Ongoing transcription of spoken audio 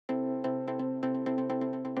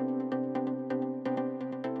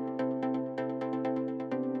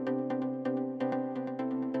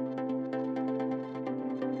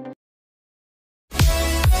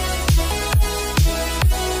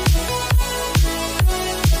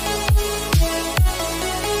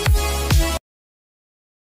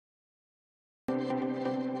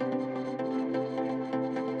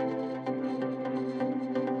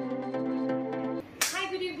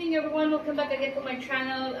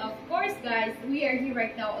channel. Of course, guys, we are here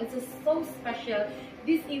right now. It's so special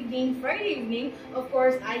this evening, Friday evening. Of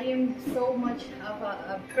course, I am so much of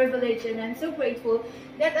a privilege, and I'm so grateful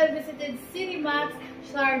that I visited Citymax,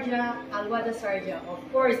 Sharjah, Wahda, Sharjah.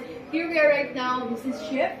 Of course, here we are right now. This is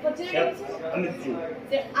Chef. What's your name?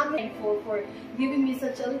 I'm thankful for giving me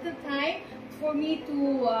such a little time for me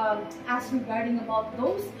to ask regarding about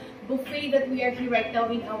those buffet that we are here right now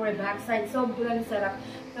in our backside. So bulang sarap.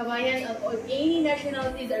 Kabayan of any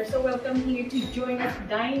nationalities are so welcome here to join us,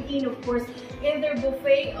 dine in, of course, in their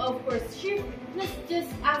buffet. Of course, Chef, let's just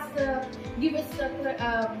ask, give us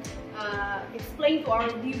explain to our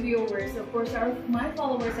viewers, of course, my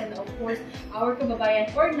followers, and of course, our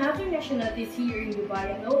kababayan or other nationalities here in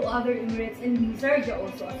Dubai and all other Emirates and in Sharjah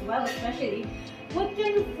also as well, especially. What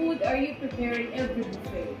kind of food are you preparing every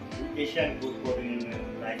buffet? Asian food for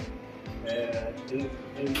like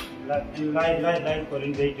line for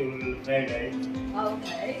vegetable fried rice.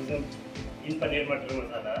 Okay. In paneer butter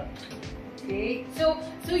masala. Okay.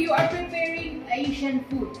 So you are preparing Asian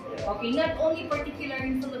food. Yeah. Okay. Not only particular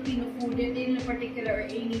in Filipino food, and in particular or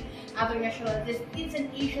any other nationalities. It's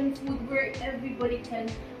an Asian food where everybody can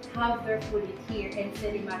have their food here in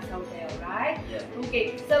Citymax Hotel, right? Yeah.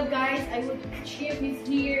 Okay, so guys, I would Chef is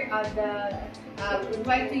here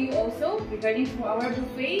invite to you also regarding to our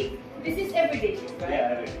buffet. This is everyday, right? Yeah,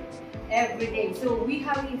 every day. Every day. So we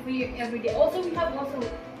have it here every day. Also, we have also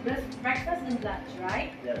breakfast and lunch,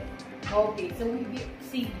 right? Yeah. Okay, so we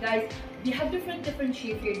see, guys, they have different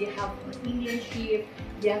chef here. They have Indian chef,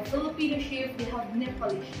 they have Filipino chef, they have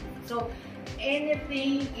Nepali chef. So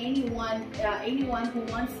anything, anyone who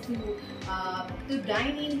wants to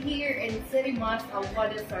dine in here in Citymax,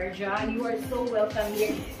 Wahda, Sharjah, you are so welcome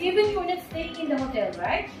here. Even you're not staying in the hotel,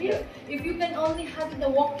 right? Yeah. If you can only have the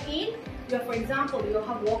walk-in, for example, you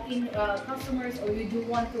have walk-in customers, or you do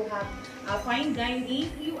want to have fine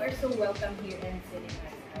dining, you are so welcome here in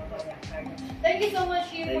Citymax. Thank you so much,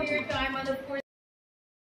 Chef, for your time, and of course.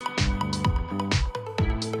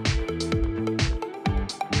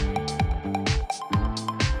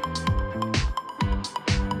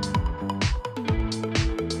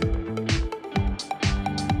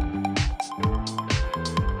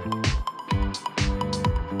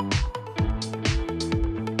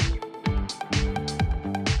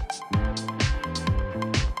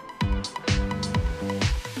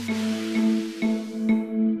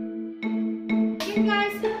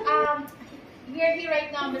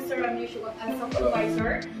 Mr. Ramesh as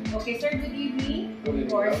supervisor. Okay, sir, good evening. Of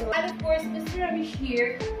course. And of course, Mr. Ramesh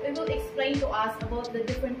here will explain to us about the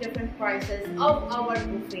different prices of our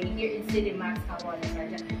buffet here in Citymax, Wahda,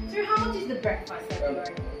 Sharjah. Sir, how much is the breakfast that you are?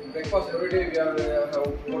 Breakfast every day we are have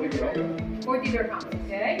 40 dirham. 40 dirhams,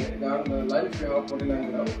 okay? Then lunch we have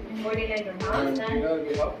 49 dirham. 49 dirhams. And dinner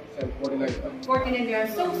we have 49 dirham. 49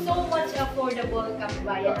 dirhams. So much affordable,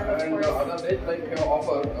 kabayan. And of course. Other days like we have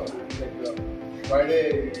offer like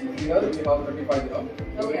Friday dinner we have 35 dirham.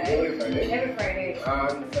 Okay. Every Friday. Every Friday.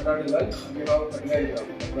 And Saturday lunch we have 39 dirham.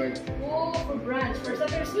 Right. Oh, for brunch. For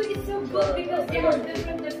Saturday food, it's so good because they have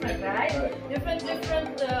different, right? Different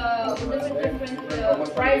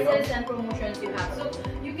prices and promotions you have. So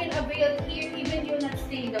you can avail here even you're not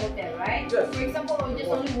staying in the hotel, right? Yes. For example, or just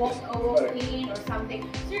only walk in or something.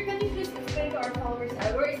 Sir, can you please explain to our followers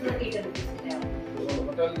where is located this hotel? So the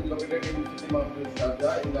hotel is located in Citymax,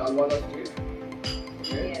 Sharjah, in the Wahda Street.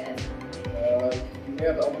 Okay. Yes.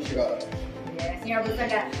 Near the Abu Shigara. Yes, near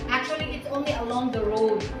Busaga. Actually, it's only along the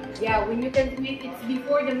road. Yeah, when you can, it's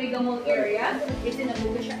before the Mega Mall area. It's in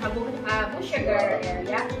Abu Shagara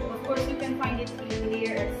area. Of course, you can find it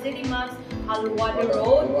here at Citymax, Wahda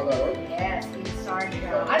Road. Yes, in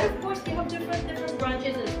Sharjah. And of course, they have different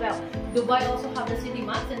branches as well. Dubai also have the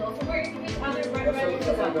Citymax, and also which other branches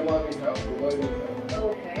as well?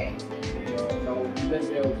 Okay.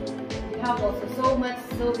 We have also so much,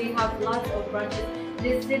 so they have lots of branches.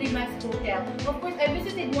 This Citymax hotel. Of course, I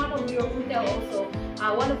visited one of your hotel also.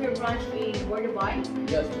 One of your branch in Dubai.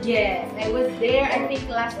 Yes. Yes, I was there. I think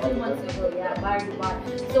last 2 months ago. Yeah,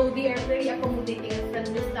 Dubai. So they are very accommodating and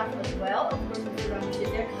friendly staff as well. Of course, Mr. Ramesh is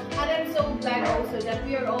there, and I'm so glad also that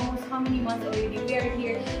we are almost how many months already? We are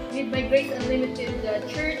here with by Grace Unlimited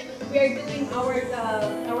Church. We are doing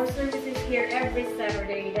our services here every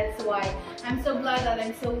Saturday. That's why I'm so glad that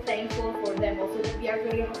I'm so thankful for them also that we are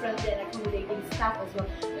very friendly and accommodating staff as well.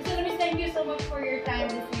 Mr. Ramesh, thank you so much for your time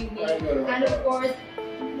this evening. And of course,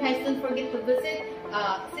 guys, don't forget to visit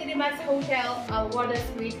Citymax Hotel, Wahda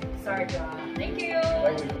Street, Sharjah. Thank you.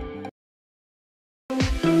 Thank you.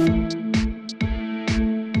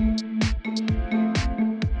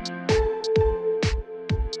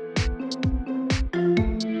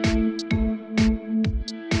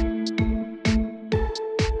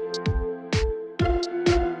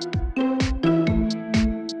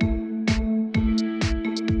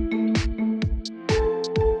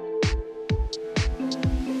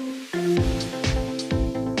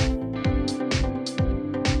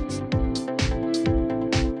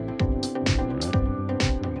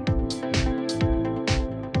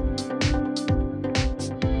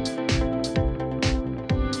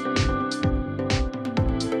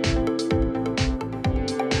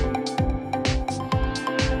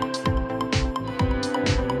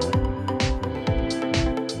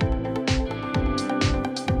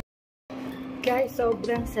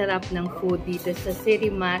 sobrang sarap ng food dito sa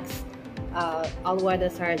Citymax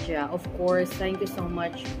Wahda, Sharjah. Of course, thank you so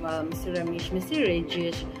much, Mr. Ramesh, Mr.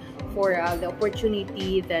 Regis, for the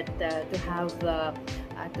opportunity that to have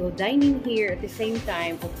to dining here at the same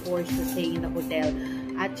time, of course, to stay in the hotel.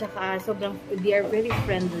 At saka sobrang, they are very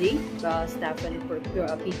friendly staff and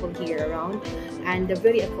people here around, and they're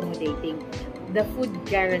very accommodating. The food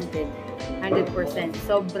guaranteed 100%.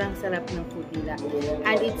 Sobrang sarap ng food nila.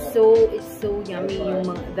 And it's so yummy yung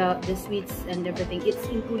the sweets and everything. It's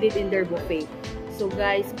included in their buffet. So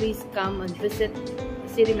guys, please come and visit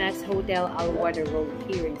Citymax Hotel Wahda Road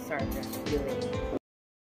here in Sharjah, UAE.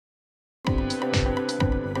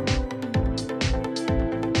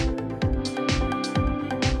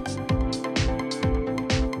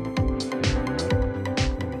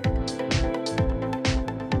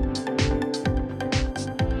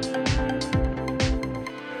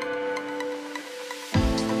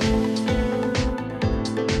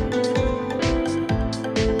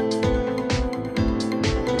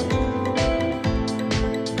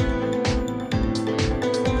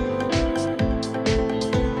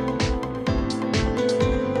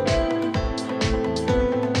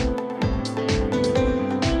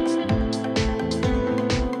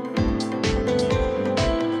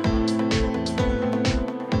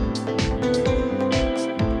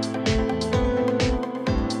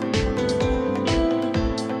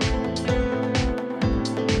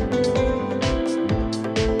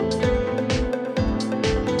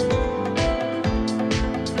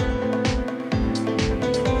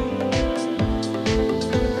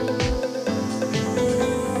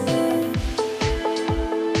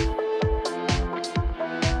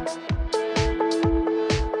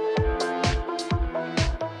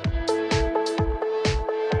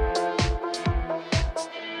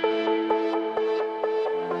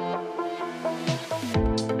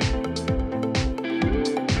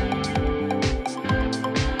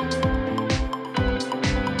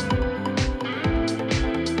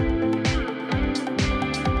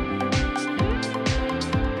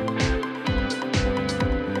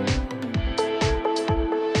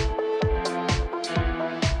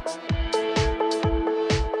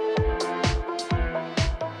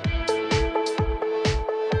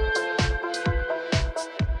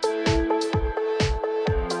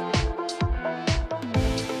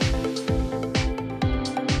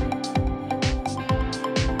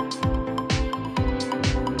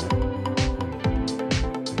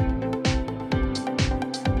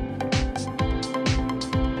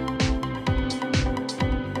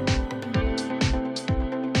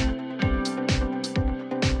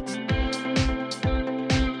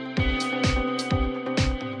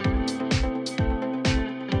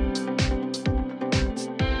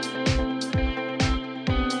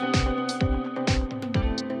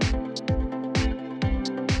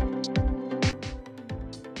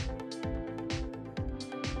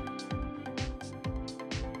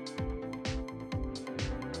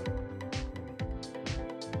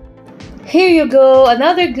 Here you go,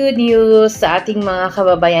 another good news sa ating mga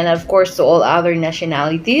kababayan, and of course to all other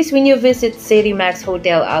nationalities. When you visit Citymax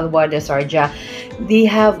Hotel Wahda, Sharjah, they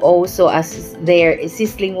have also their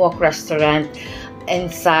sizzling wok restaurant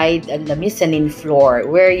inside the mezzanine floor,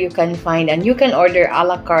 where you can find and you can order a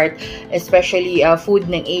la carte, especially food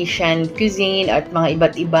ng Asian cuisine at mga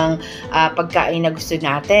iba't ibang pagkain na gusto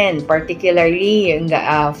natin, particularly yung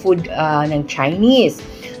food ng Chinese.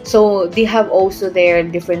 So they have also their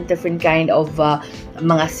different kind of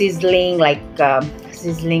mga sizzling, like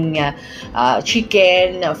sizzling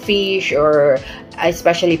chicken, fish, or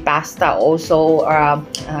especially pasta. Also,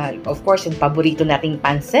 of course, yung paborito nating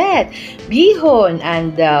pancit, bihon,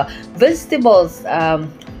 and vegetables.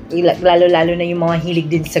 Lalo na yung mga hilig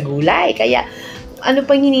din sa gulay. Kaya, ano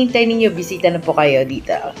pang hinihintay ninyo? Bisita na po kayo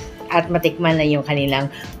dito at matikman na yung kanilang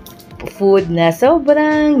food na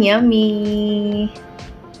sobrang yummy.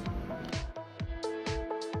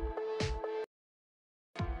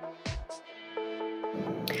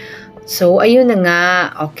 So, ayun na nga.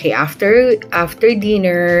 Okay, after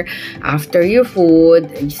dinner, after your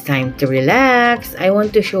food, it's time to relax. I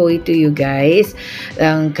want to show it to you guys.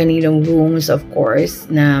 Ang kanilang rooms, of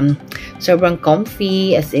course, na sobrang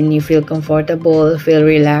comfy, as in you feel comfortable, feel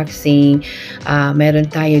relaxing.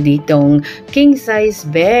 Meron tayo ditong king-size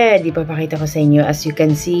bed. Ipapakita ko sa inyo as you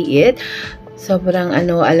can see it. Sobrang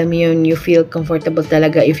alam mo yun, you feel comfortable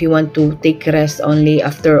talaga if you want to take rest only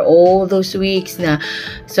after all those weeks na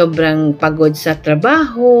sobrang pagod sa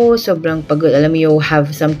trabaho, sobrang pagod, alam mo, you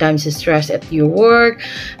have sometimes stress at your work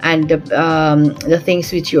and the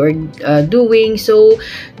things which you are doing. So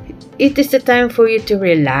it is the time for you to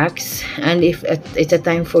relax, and if it's a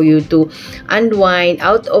time for you to unwind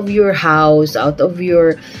out of your house, out of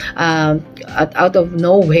your out of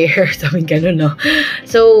nowhere, something ganun, no?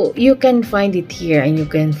 So you can find it here and you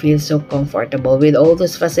can feel so comfortable with all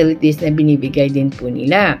those facilities na binibigay din po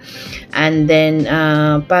nila. And then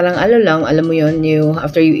parang alam mo yun, you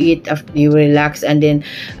after you eat, after you relax, and then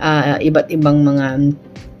iba't ibang mga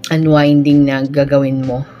unwinding na gagawin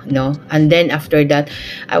mo, no? And then after that,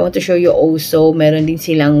 I want to show you also, meron din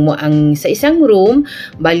silang sa isang room,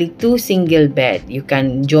 bali 2 single bed. You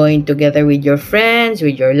can join together with your friends,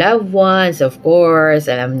 with your loved ones, of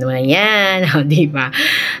course. Alam naman yan, di ba?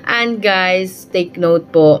 And guys, take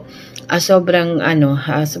note po, sobrang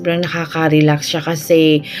nakaka-relax siya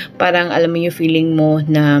kasi parang alam mo yung feeling mo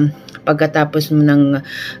na pagkatapos mo ng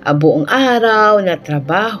buong araw na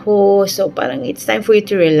trabaho, so parang it's time for you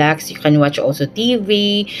to relax. You can watch also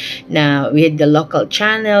TV na with the local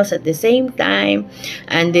channels at the same time,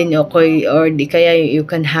 and then okay, or di kaya you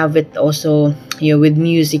can have it also, you know, with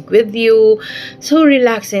music with you. So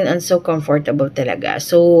relaxing and so comfortable talaga.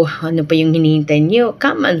 So ano pa yung hinihintay niyo?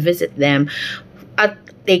 Come and visit them. At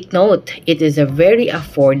take note, it is a very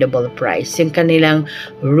affordable price yung kanilang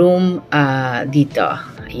room dito.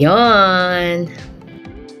 Ayun.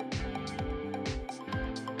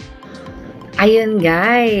 Ayun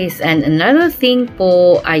guys, and another thing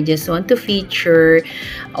po, I just want to feature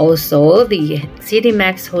also the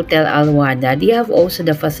Citymax Hotel Wahda. They have also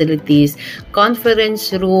the facilities,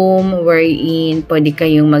 conference room wherein pwede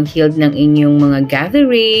kayong mag-hold ng inyong mga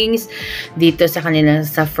gatherings. Dito sa kanila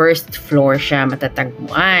sa first floor siya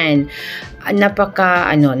matatagpuan. Napaka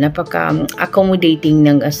accommodating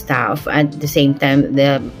ng staff, at the same time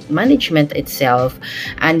the management itself,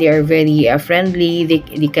 and they are very friendly. They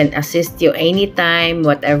can assist you anytime,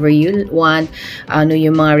 whatever you want, ano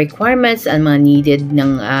yung mga requirements and mga needed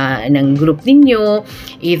ng group ninyo,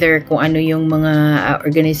 either kung ano yung mga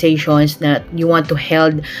organizations that you want to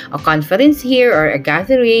hold a conference here or a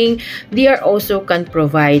gathering, they are also can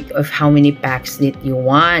provide of how many packs that you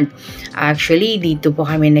want. Actually, dito po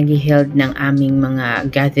kami nag-held ng aming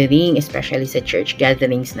mga gathering, especially sa church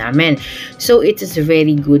gatherings namin. So it is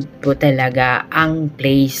very good po talaga ang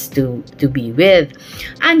place to be with.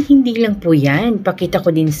 And hindi lang po yan, pakita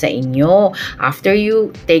ko din sa inyo, after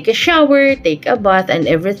you take a shower, take a bath and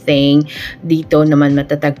everything, dito naman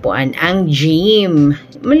matatagpuan ang gym.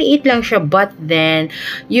 Maliit lang siya, but then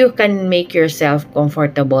you can make yourself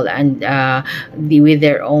comfortable and with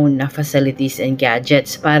their own facilities and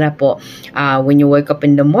gadgets para po when you wake up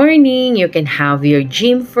in the morning, you can have your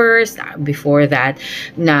gym first. Before that,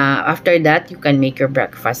 after that, you can make your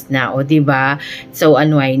breakfast na, o diba? So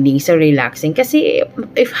unwinding, so relaxing. Kasi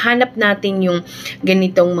if hanap natin yung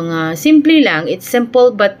ganitong mga simple lang, it's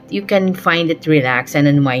simple but you can find it relaxed and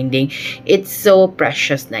unwinding. It's so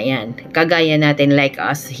precious na yan. Kagaya natin like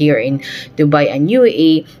us here in Dubai and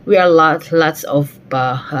UAE, we are lots of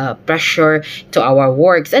pressure to our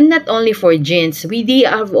works, and not only for gents, we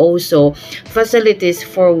have also facilities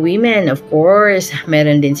for women, of course.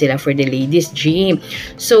 Meron din sila for the ladies gym.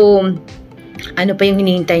 So ano pa yung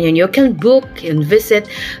hinihintay nyo? You can book and visit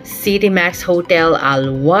Citymax Hotel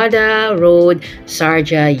Wahda Road,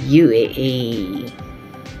 Sharjah, UAE.